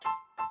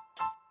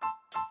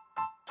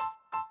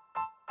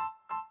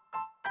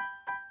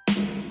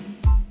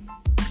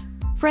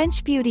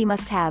French beauty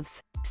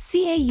must-haves.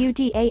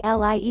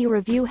 Caudalie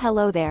review.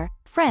 Hello there,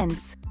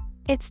 friends.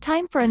 It's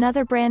time for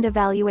another brand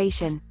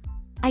evaluation.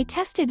 I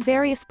tested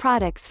various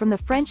products from the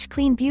French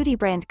clean beauty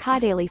brand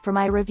Caudalie for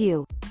my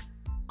review.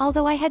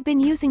 Although I had been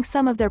using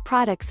some of their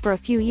products for a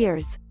few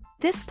years,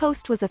 this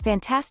post was a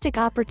fantastic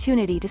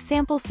opportunity to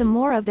sample some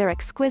more of their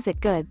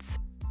exquisite goods.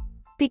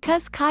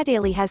 Because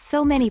Caudalie has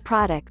so many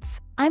products,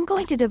 I'm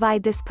going to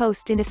divide this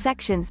post into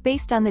sections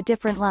based on the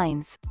different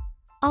lines.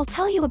 I'll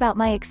tell you about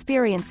my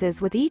experiences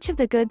with each of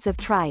the goods I've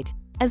tried,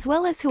 as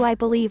well as who I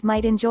believe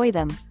might enjoy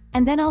them,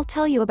 and then I'll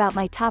tell you about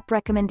my top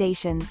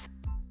recommendations.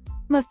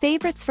 My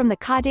favorites from the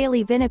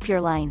Caudalie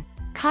Vinipure line.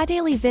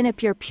 Caudalie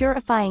Vinipure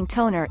Purifying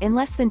Toner in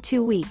less than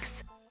 2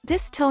 weeks.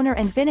 This toner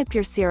and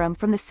Vinipure serum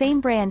from the same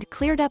brand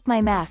cleared up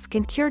my mask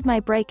and cured my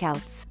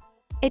breakouts.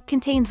 It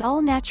contains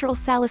all-natural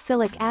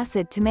salicylic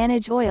acid to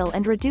manage oil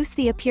and reduce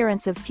the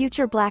appearance of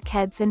future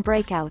blackheads and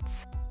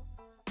breakouts.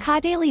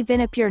 Caudalie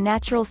Vinipure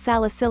Natural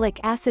Salicylic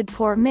Acid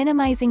Pore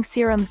Minimizing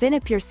Serum.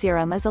 Vinipure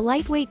Serum is a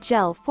lightweight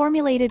gel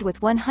formulated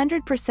with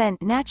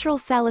 100% natural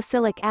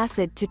salicylic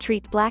acid to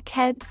treat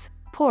blackheads,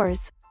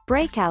 pores,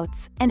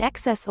 breakouts, and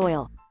excess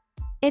oil.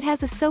 It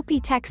has a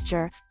soapy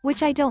texture,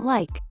 which I don't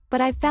like,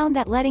 but I've found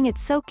that letting it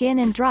soak in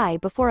and dry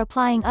before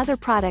applying other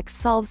products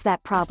solves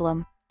that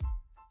problem.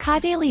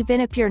 Caudalie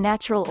Vinipure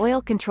Natural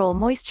Oil Control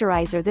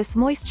Moisturizer. This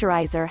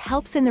moisturizer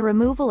helps in the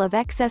removal of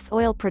excess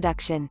oil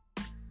production.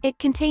 It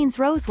contains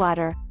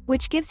rosewater,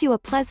 which gives you a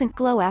pleasant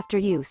glow after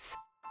use.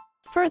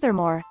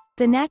 Furthermore,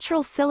 the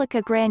natural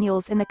silica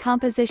granules in the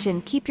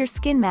composition keep your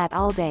skin matte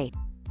all day.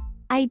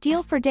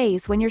 Ideal for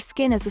days when your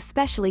skin is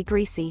especially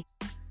greasy.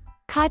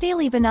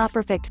 Caudalie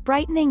Vinoperfect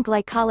Brightening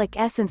Glycolic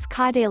Essence.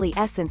 Caudalie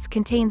Essence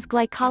contains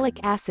glycolic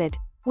acid,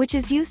 which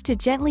is used to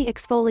gently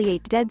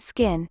exfoliate dead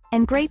skin,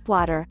 and grape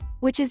water,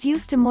 which is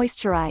used to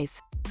moisturize.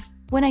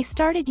 When I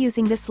started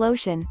using this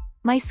lotion,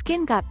 my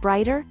skin got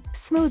brighter,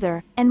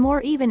 smoother, and more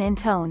even in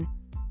tone.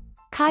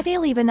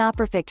 Caudalie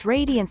Vinoperfect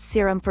Radiance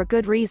Serum. For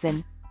good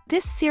reason.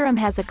 This serum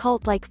has a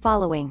cult-like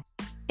following.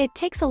 It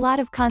takes a lot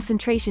of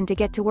concentration to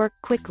get to work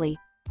quickly.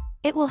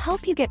 It will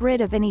help you get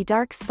rid of any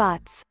dark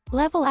spots,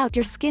 level out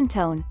your skin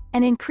tone,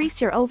 and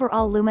increase your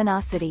overall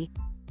luminosity.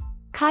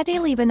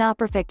 Caudalie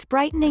Vinoperfect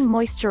Brightening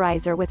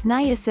Moisturizer with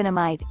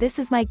Niacinamide. This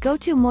is my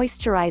go-to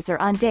moisturizer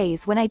on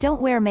days when I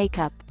don't wear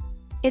makeup.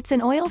 It's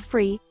an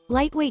oil-free,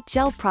 lightweight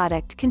gel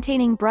product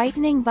containing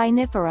brightening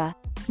vinifera,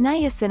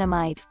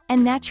 niacinamide,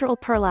 and natural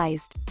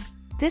pearlized.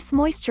 This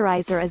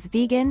moisturizer is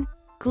vegan,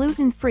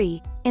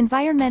 gluten-free,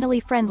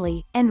 environmentally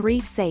friendly, and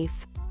reef-safe.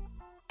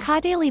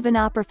 Caudalie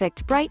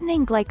Vinoperfect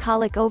Brightening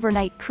Glycolic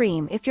Overnight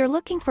Cream. If you're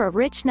looking for a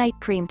rich night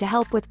cream to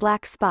help with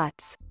black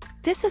spots,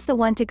 this is the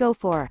one to go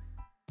for.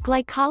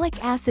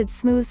 Glycolic acid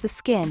smooths the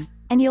skin,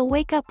 and you'll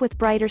wake up with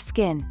brighter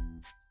skin.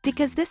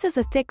 Because this is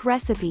a thick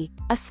recipe,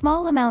 a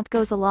small amount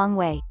goes a long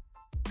way.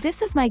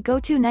 This is my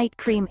go-to night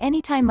cream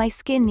anytime my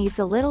skin needs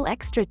a little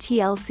extra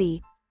TLC.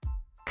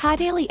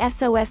 Caudalie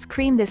SOS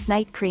Cream. This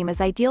night cream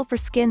is ideal for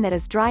skin that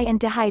is dry and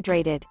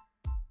dehydrated.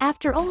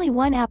 After only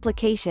one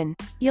application,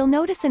 you'll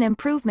notice an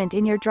improvement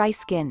in your dry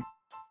skin.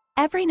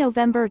 Every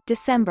November,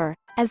 December,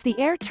 as the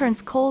air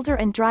turns colder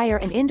and drier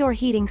and indoor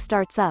heating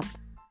starts up,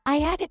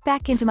 I add it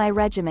back into my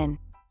regimen.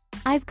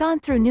 I've gone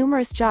through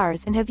numerous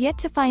jars and have yet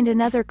to find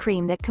another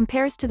cream that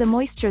compares to the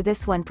moisture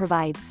this one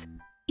provides.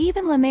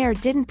 Even La Mer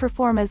didn't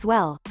perform as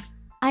well.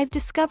 I've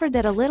discovered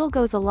that a little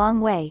goes a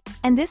long way,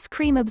 and this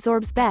cream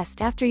absorbs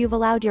best after you've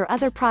allowed your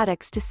other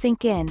products to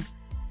sink in.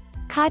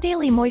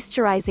 Caudalie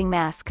Moisturizing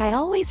Mask. I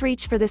always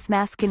reach for this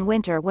mask in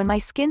winter when my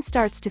skin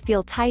starts to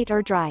feel tight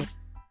or dry.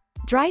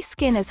 Dry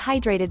skin is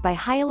hydrated by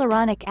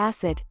hyaluronic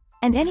acid,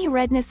 and any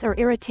redness or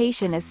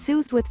irritation is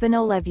soothed with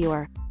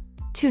Vinolevure.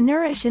 To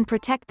nourish and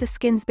protect the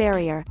skin's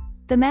barrier,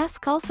 the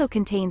mask also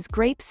contains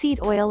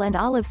grapeseed oil and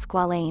olive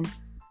squalane.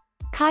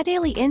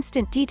 Caudalie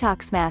Instant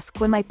Detox Mask.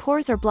 When my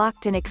pores are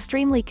blocked and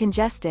extremely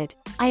congested,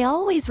 I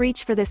always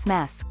reach for this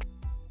mask.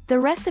 The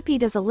recipe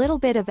does a little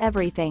bit of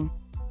everything.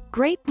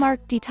 Grape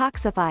mark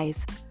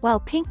detoxifies,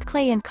 while pink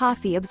clay and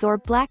coffee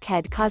absorb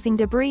blackhead-causing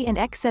debris and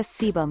excess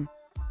sebum.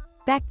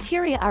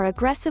 Bacteria are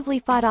aggressively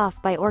fought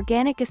off by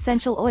organic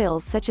essential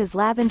oils such as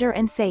lavender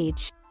and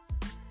sage.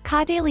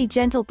 Caudalie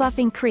Gentle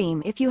Buffing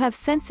Cream. If you have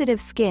sensitive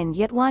skin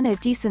yet want a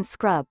decent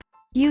scrub,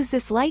 use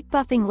this light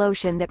buffing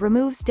lotion that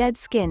removes dead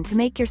skin to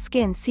make your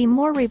skin seem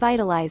more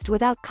revitalized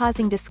without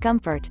causing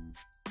discomfort.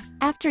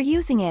 After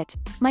using it,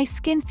 my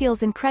skin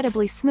feels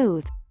incredibly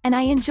smooth, and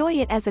I enjoy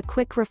it as a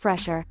quick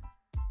refresher.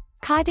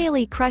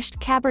 Caudalie Crushed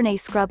Cabernet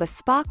Scrub. A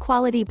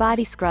spa-quality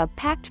body scrub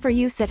packed for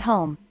use at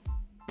home.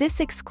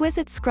 This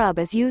exquisite scrub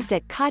is used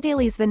at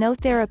Caudalie's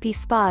Vinotherapy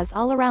spas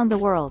all around the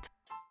world.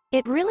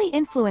 It really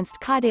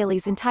influenced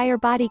Caudalie's entire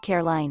body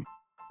care line.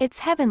 It's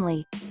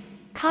heavenly.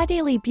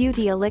 Caudalie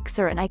Beauty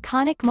Elixir. An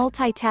iconic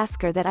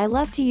multitasker that I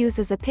love to use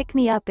as a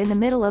pick-me-up in the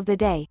middle of the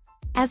day,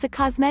 as a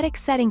cosmetic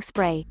setting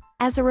spray,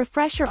 as a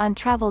refresher on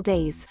travel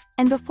days,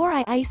 and before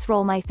I ice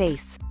roll my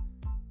face.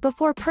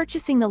 Before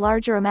purchasing the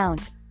larger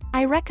amount,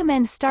 I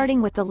recommend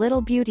starting with the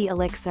Little Beauty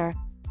Elixir.